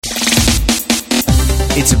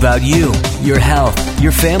It's about you, your health,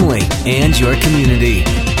 your family, and your community.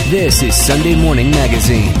 This is Sunday Morning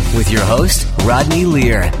Magazine with your host, Rodney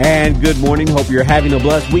Lear. And good morning. Hope you're having a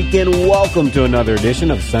blessed weekend. Welcome to another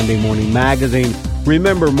edition of Sunday Morning Magazine.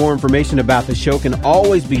 Remember, more information about the show can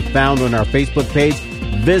always be found on our Facebook page.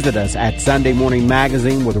 Visit us at Sunday Morning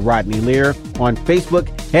Magazine with Rodney Lear on Facebook.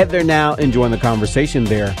 Head there now and join the conversation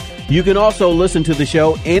there. You can also listen to the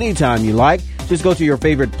show anytime you like. Just go to your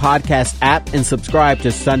favorite podcast app and subscribe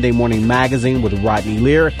to Sunday Morning Magazine with Rodney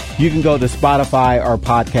Lear. You can go to Spotify or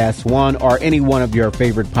Podcast One or any one of your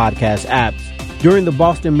favorite podcast apps. During the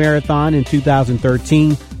Boston Marathon in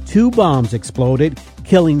 2013, 2 bombs exploded,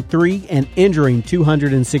 killing 3 and injuring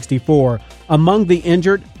 264. Among the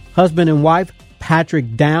injured, husband and wife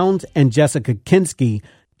Patrick Downs and Jessica Kinski.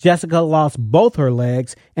 Jessica lost both her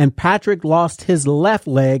legs, and Patrick lost his left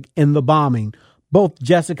leg in the bombing. Both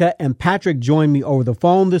Jessica and Patrick joined me over the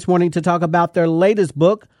phone this morning to talk about their latest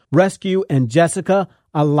book, Rescue and Jessica,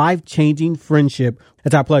 A Life-Changing Friendship.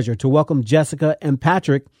 It's our pleasure to welcome Jessica and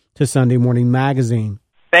Patrick to Sunday Morning Magazine.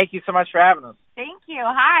 Thank you so much for having us. Thank you.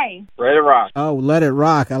 Hi. Let it rock. Oh, let it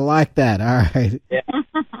rock. I like that. All right. Yeah.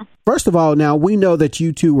 First of all, now we know that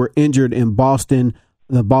you two were injured in Boston,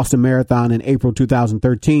 the Boston Marathon in April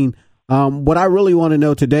 2013. What I really want to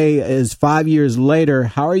know today is 5 years later,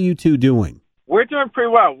 how are you two doing? We're doing pretty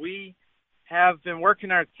well. We have been working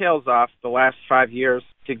our tails off the last 5 years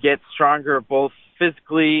to get stronger both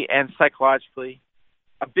physically and psychologically.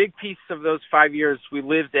 A big piece of those 5 years, we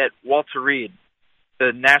lived at Walter Reed,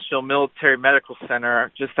 the National Military Medical Center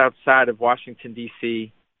just outside of Washington,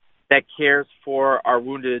 D.C., that cares for our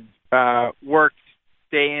wounded, worked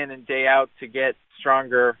day in and day out to get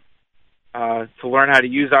stronger, to learn how to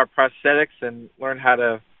use our prosthetics and learn how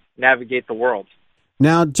to navigate the world.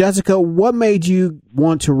 Now, Jessica, what made you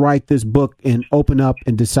want to write this book and open up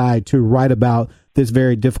and decide to write about this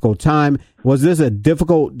very difficult time? Was this a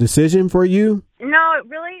difficult decision for you? No,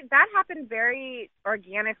 that happened very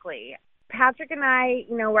organically. Patrick and I,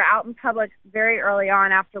 were out in public very early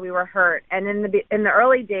on after we were hurt. And in the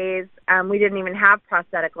early days, we didn't even have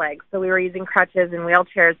prosthetic legs. So we were using crutches and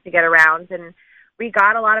wheelchairs to get around. And we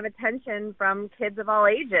got a lot of attention from kids of all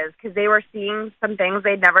ages because they were seeing some things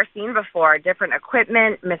they'd never seen before, different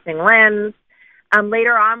equipment, missing limbs.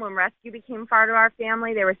 Later on, when rescue became part of our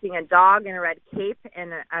family, they were seeing a dog in a red cape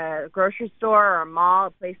in a grocery store or a mall,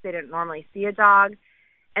 a place they didn't normally see a dog.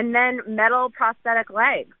 And then metal prosthetic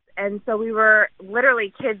legs. And so we were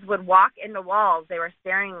literally, kids would walk into walls. They were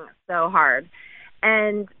staring so hard.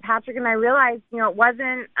 And Patrick and I realized, it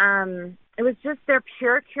wasn't, it was just their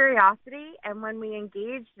pure curiosity. And when we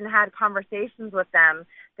engaged and had conversations with them,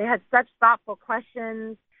 they had such thoughtful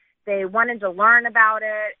questions. They wanted to learn about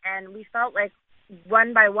it. And we felt like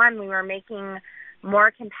one by one, we were making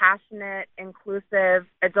more compassionate, inclusive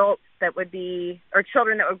adults that would be, or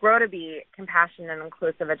children that would grow to be compassionate and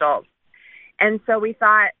inclusive adults. And so we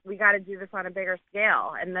thought we got to do this on a bigger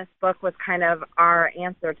scale. And this book was kind of our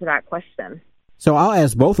answer to that question. So I'll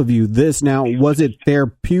ask both of you this now. Was it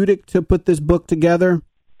therapeutic to put this book together?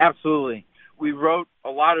 Absolutely. We wrote a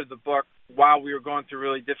lot of the book while we were going through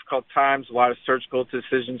really difficult times, a lot of surgical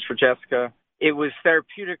decisions for Jessica. It was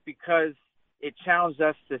therapeutic because it challenged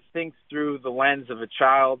us to think through the lens of a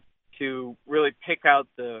child, to really pick out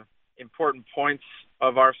the important points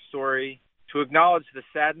of our story, to acknowledge the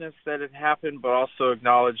sadness that had happened, but also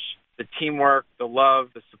acknowledge the teamwork, the love,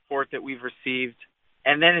 the support that we've received.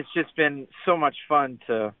 And then it's just been so much fun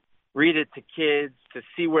to read it to kids, to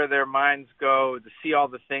see where their minds go, to see all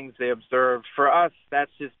the things they observe. For us, that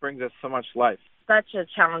just brings us so much life. Such a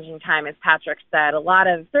challenging time, as Patrick said. A lot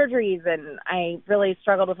of surgeries, and I really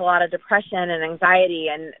struggled with a lot of depression and anxiety.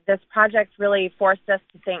 And this project really forced us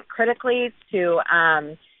to think critically, to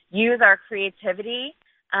use our creativity.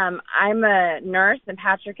 I'm a nurse and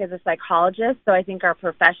Patrick is a psychologist, so I think our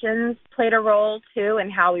professions played a role, too, in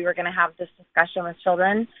how we were going to have this discussion with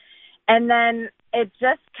children. And then it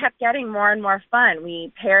just kept getting more and more fun.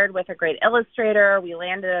 We paired with a great illustrator. We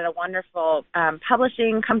landed at a wonderful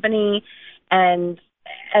publishing company. And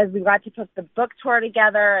as we got to put the book tour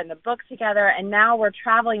together and the book together, and now we're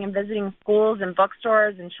traveling and visiting schools and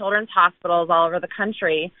bookstores and children's hospitals all over the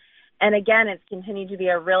country. And again, it's continued to be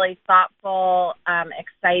a really thoughtful,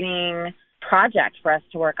 exciting project for us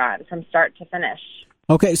to work on from start to finish.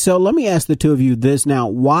 Okay, so let me ask the two of you this now.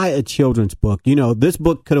 Why a children's book? This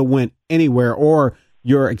book could have went anywhere, or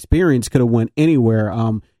your experience could have went anywhere.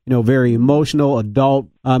 Very emotional, adult.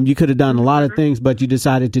 You could have done a lot of things, but you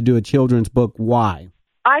decided to do a children's book. Why?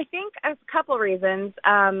 I think a couple reasons.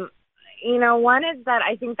 One is that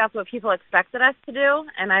I think that's what people expected us to do,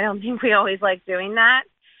 and I don't think we always like doing that.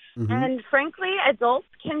 Mm-hmm. And frankly, adults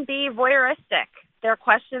can be voyeuristic. Their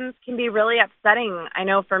questions can be really upsetting, I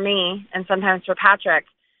know, for me and sometimes for Patrick.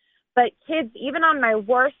 But kids, even on my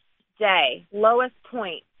worst day, lowest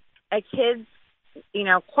point, a kid's,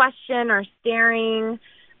 question or staring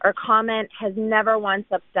or comment has never once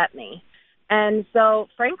upset me. And so,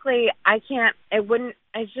 frankly,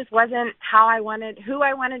 it just wasn't who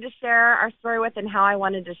I wanted to share our story with and how I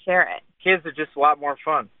wanted to share it. Kids are just a lot more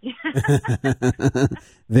fun.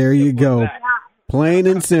 There you go. Plain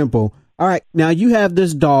and simple. All right. Now, you have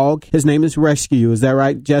this dog. His name is Rescue. Is that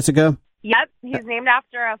right, Jessica? Yep. He's named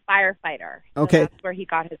after a firefighter. So okay. That's where he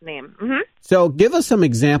got his name. Mm-hmm. So give us some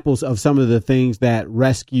examples of some of the things that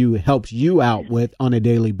Rescue helps you out with on a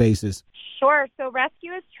daily basis. Sure. So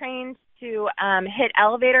Rescue is trained to hit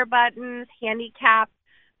elevator buttons, handicap,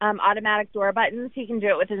 automatic door buttons. He can do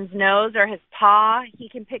it with his nose or his paw. He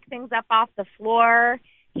can pick things up off the floor.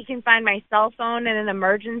 He can find my cell phone in an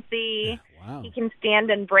emergency. Wow. He can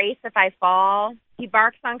stand and brace if I fall. He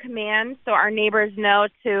barks on command, so our neighbors know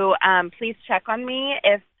to please check on me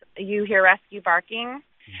if you hear Rescue barking.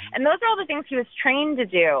 Mm-hmm. And those are all the things he was trained to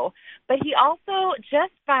do. But he also,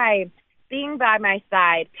 just by being by my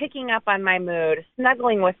side, picking up on my mood,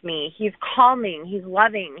 snuggling with me, he's calming, he's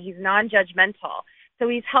loving, he's non-judgmental. So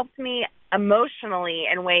he's helped me emotionally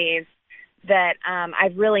in ways that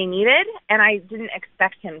I've really needed, and I didn't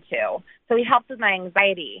expect him to. So he helped with my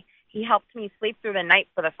anxiety. He helped me sleep through the night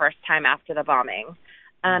for the first time after the bombing.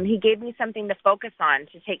 He gave me something to focus on,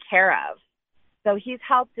 to take care of. So he's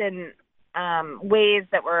helped in ways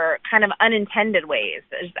that were kind of unintended ways,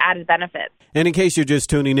 just added benefits. And in case you're just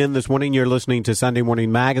tuning in this morning, you're listening to Sunday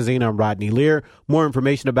Morning Magazine. I'm Rodney Lear. More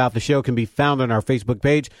information about the show can be found on our Facebook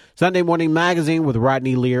page, Sunday Morning Magazine with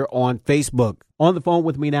Rodney Lear on Facebook. On the phone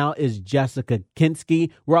with me now is Jessica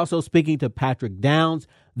Kinski. We're also speaking to Patrick Downs.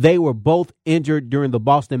 They were both injured during the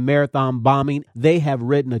Boston Marathon bombing. They have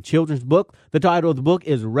written a children's book. The title of the book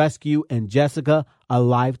is Rescue and Jessica, A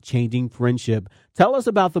Life-Changing Friendship. Tell us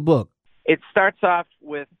about the book. It starts off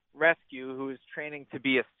with Rescue, who is training to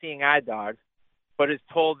be a seeing eye dog, but is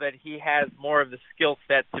told that he has more of the skill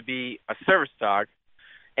set to be a service dog,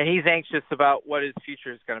 and he's anxious about what his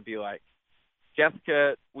future is going to be like.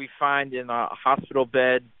 Jessica, we find in a hospital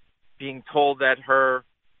bed, being told that her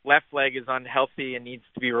left leg is unhealthy and needs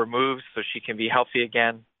to be removed so she can be healthy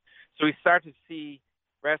again. So we start to see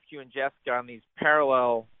Rescue and Jessica on these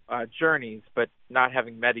parallel journeys, but not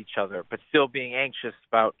having met each other, but still being anxious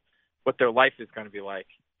about what their life is going to be like.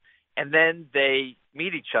 And then they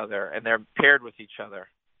meet each other, and they're paired with each other,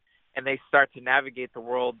 and they start to navigate the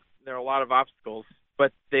world. There are a lot of obstacles,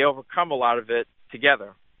 but they overcome a lot of it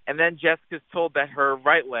together. And then Jessica's told that her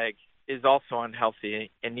right leg is also unhealthy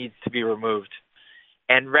and needs to be removed.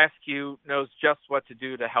 And Rescue knows just what to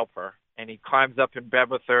do to help her. And he climbs up in bed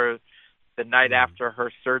with her the night after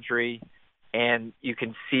her surgery, and you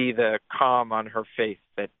can see the calm on her face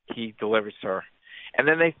that he delivers her. And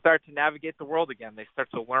then they start to navigate the world again. They start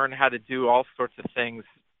to learn how to do all sorts of things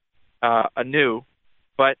anew,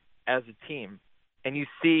 but as a team. And you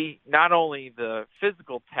see not only the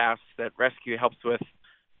physical tasks that Rescue helps with,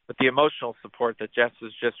 but the emotional support that Jess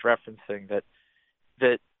was just referencing,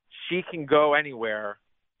 that she can go anywhere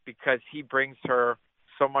because he brings her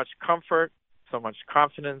so much comfort, so much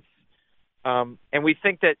confidence. And we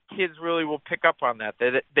think that kids really will pick up on that.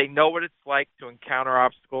 They know what it's like to encounter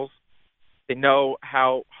obstacles. They know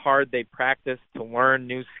how hard they practice to learn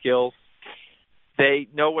new skills. They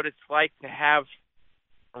know what it's like to have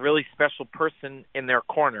a really special person in their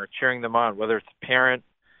corner cheering them on, whether it's a parent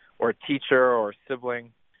or a teacher or a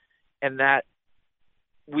sibling, and that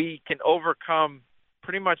we can overcome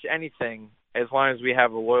pretty much anything as long as we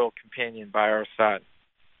have a loyal companion by our side.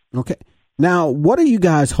 Okay. Now, what are you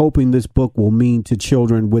guys hoping this book will mean to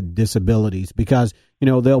children with disabilities? Because,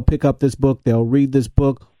 they'll pick up this book, they'll read this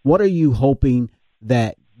book. What are you hoping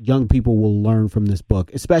that young people will learn from this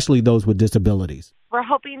book, especially those with disabilities? We're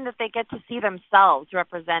hoping that they get to see themselves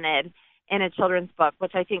represented in a children's book,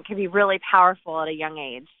 which I think can be really powerful at a young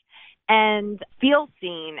age, and feel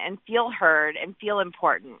seen and feel heard and feel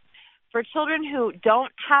important. For children who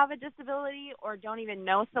don't have a disability or don't even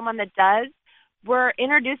know someone that does, we're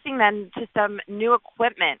introducing them to some new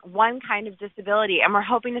equipment, one kind of disability, and we're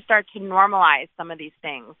hoping to start to normalize some of these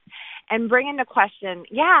things and bring into question,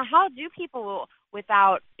 how do people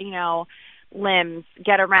without, limbs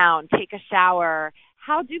get around, take a shower?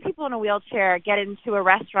 How do people in a wheelchair get into a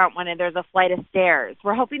restaurant when there's a flight of stairs?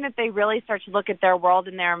 We're hoping that they really start to look at their world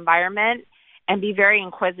and their environment and be very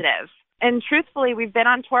inquisitive. And truthfully, we've been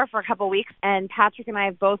on tour for a couple weeks, and Patrick and I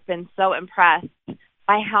have both been so impressed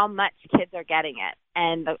by how much kids are getting it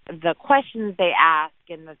and the questions they ask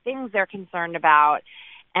and the things they're concerned about.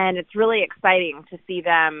 And it's really exciting to see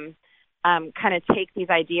them kind of take these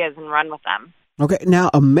ideas and run with them. Okay. Now,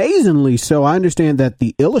 amazingly so, I understand that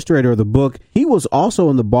the illustrator of the book, he was also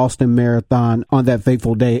in the Boston Marathon on that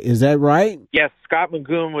fateful day. Is that right? Yes. Scott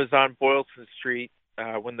Magoon was on Boylston Street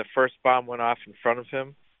when the first bomb went off in front of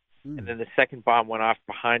him, and then the second bomb went off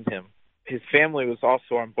behind him. His family was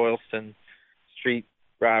also on Boylston Street,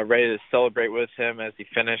 ready to celebrate with him as he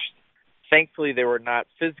finished. Thankfully, they were not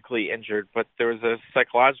physically injured, but there was a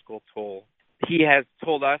psychological toll. He has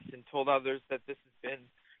told us and told others that this has been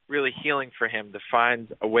really healing for him to find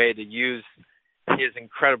a way to use his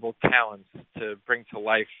incredible talents to bring to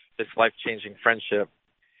life this life-changing friendship.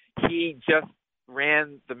 He just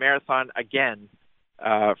ran the marathon again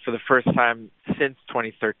for the first time since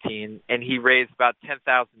 2013, and he raised about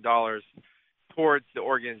 $10,000 towards the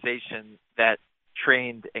organization that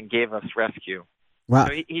trained and gave us rescue. Wow.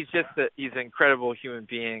 So he's an incredible human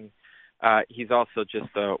being. He's also just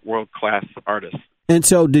a world-class artist. And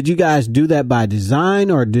so did you guys do that by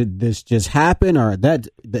design, or did this just happen, or that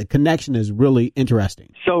the connection is really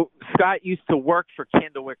interesting? So Scott used to work for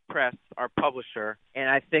Candlewick Press, our publisher, and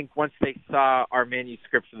I think once they saw our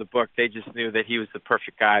manuscript for the book, they just knew that he was the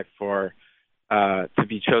perfect guy for to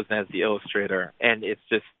be chosen as the illustrator. And it's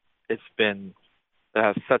been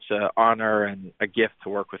such an honor and a gift to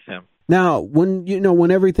work with him. Now,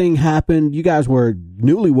 when everything happened, you guys were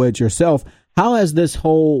newlyweds yourself. How has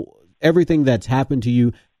everything that's happened to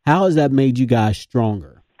you, how has that made you guys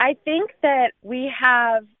stronger? I think that we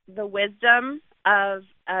have the wisdom of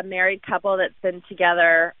a married couple that's been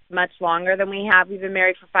together much longer than we have. We've been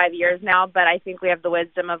married for 5 years now, but I think we have the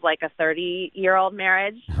wisdom of like a 30-year-old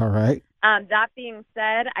marriage. All right. That being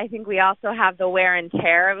said, I think we also have the wear and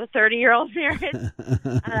tear of a 30-year-old marriage.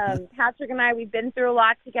 Patrick and I, we've been through a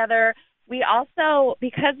lot together. We also,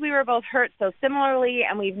 because we were both hurt so similarly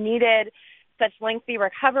and we've needed such lengthy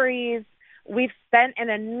recoveries, we've spent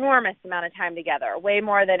an enormous amount of time together, way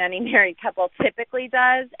more than any married couple typically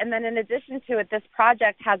does. And then in addition to it, this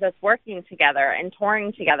project has us working together and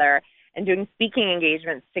touring together and doing speaking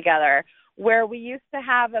engagements together, where we used to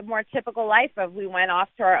have a more typical life of we went off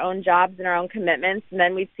to our own jobs and our own commitments, and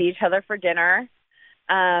then we'd see each other for dinner,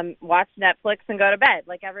 watch Netflix, and go to bed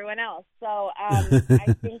like everyone else. So I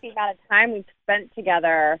think the amount of time we've spent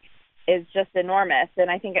together is just enormous, and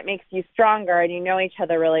I think it makes you stronger and you know each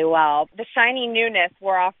other really well. The shiny newness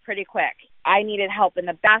wore off pretty quick. I needed help in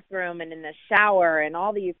the bathroom and in the shower and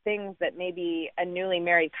all these things that maybe a newly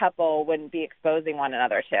married couple wouldn't be exposing one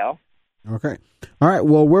another to. Okay. All right.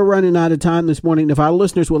 Well, we're running out of time this morning. If our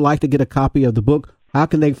listeners would like to get a copy of the book, how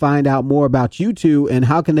can they find out more about you two, and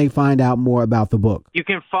how can they find out more about the book? You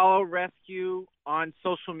can follow Rescue on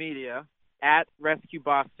social media at Rescue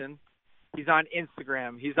Boston. He's on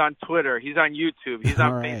Instagram. He's on Twitter. He's on YouTube. He's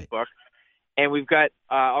on Facebook. And we've got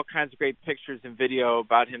all kinds of great pictures and video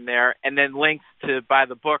about him there. And then links to buy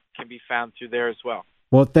the book can be found through there as well.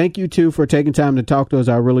 Well, thank you, too, for taking time to talk to us.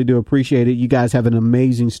 I really do appreciate it. You guys have an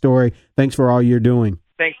amazing story. Thanks for all you're doing.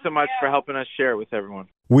 Thanks so much for helping us share it with everyone.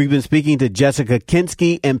 We've been speaking to Jessica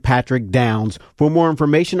Kinsky and Patrick Downs. For more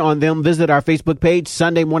information on them, visit our Facebook page,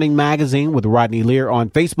 Sunday Morning Magazine with Rodney Lear on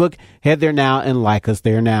Facebook. Head there now and like us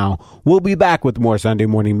there now. We'll be back with more Sunday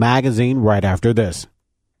Morning Magazine right after this.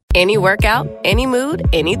 Any workout, any mood,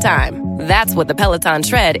 anytime. That's what the Peloton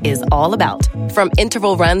Tread is all about. From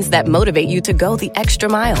interval runs that motivate you to go the extra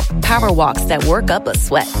mile, power walks that work up a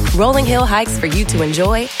sweat, rolling hill hikes for you to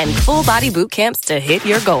enjoy, and full body boot camps to hit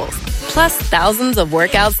your goals. Plus thousands of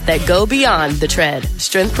workouts that go beyond the tread.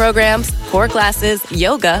 Strength programs, core classes,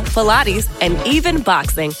 yoga, Pilates, and even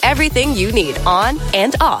boxing. Everything you need on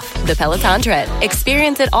and off the Peloton Tread.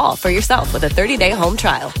 Experience it all for yourself with a 30-day home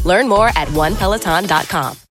trial. Learn more at onepeloton.com.